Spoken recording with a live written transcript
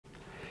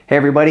Hey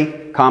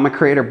everybody, comic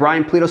creator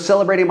Brian Pulido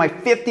celebrating my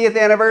 50th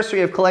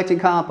anniversary of collecting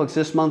comic books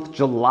this month,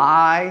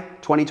 July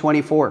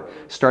 2024.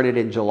 Started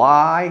in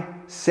July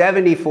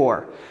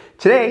 74.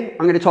 Today,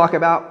 I'm going to talk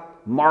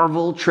about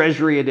Marvel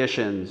Treasury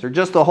editions, or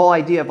just the whole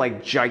idea of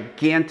like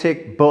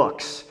gigantic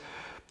books.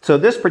 So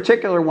this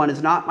particular one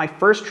is not my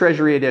first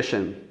Treasury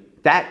edition.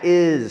 That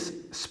is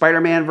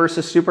Spider-Man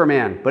versus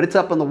Superman, but it's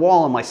up on the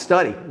wall in my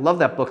study. Love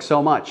that book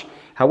so much.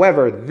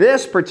 However,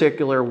 this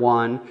particular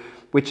one,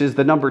 which is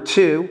the number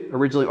 2,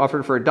 originally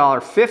offered for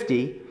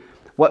 $1.50.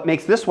 What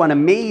makes this one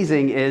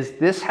amazing is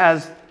this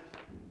has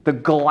the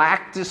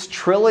Galactus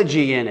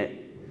trilogy in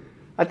it.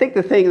 I think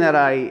the thing that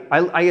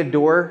I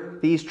adore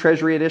these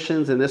Treasury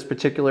editions in this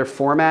particular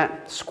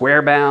format,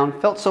 square bound,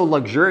 felt so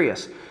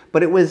luxurious,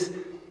 but it was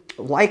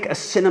like a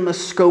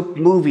CinemaScope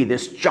movie,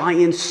 this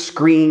giant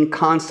screen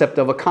concept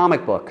of a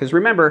comic book. Because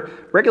remember,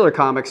 regular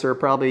comics are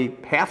probably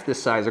half this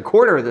size, a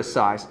quarter of this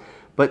size.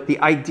 But the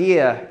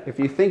idea, if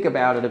you think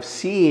about it, of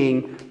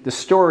seeing the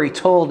story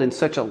told in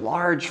such a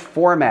large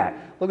format.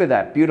 Look at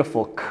that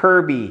beautiful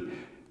Kirby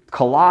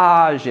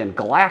collage and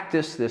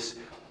Galactus, this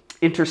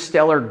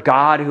interstellar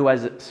god who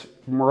has,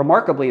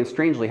 remarkably and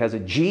strangely, has a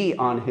G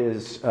on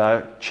his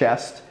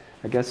chest.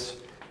 I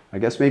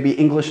guess maybe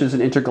English is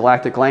an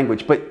intergalactic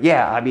language. But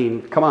yeah, I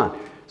mean, come on.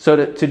 So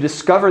to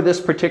discover this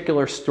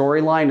particular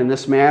storyline in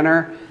this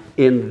manner,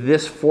 in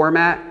this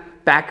format,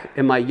 back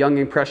in my young,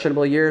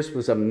 impressionable years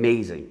was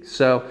amazing.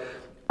 So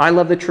I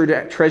love the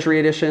Treasury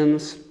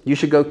editions. You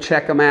should go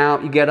check them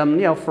out. You get them,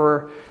 you know,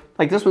 for,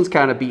 like this one's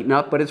kind of beaten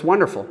up, but it's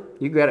wonderful.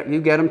 You get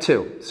them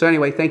too. So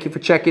anyway, thank you for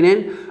checking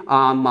in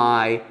on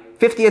my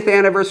 50th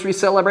anniversary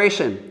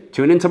celebration.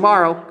 Tune in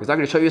tomorrow because I'm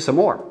going to show you some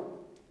more.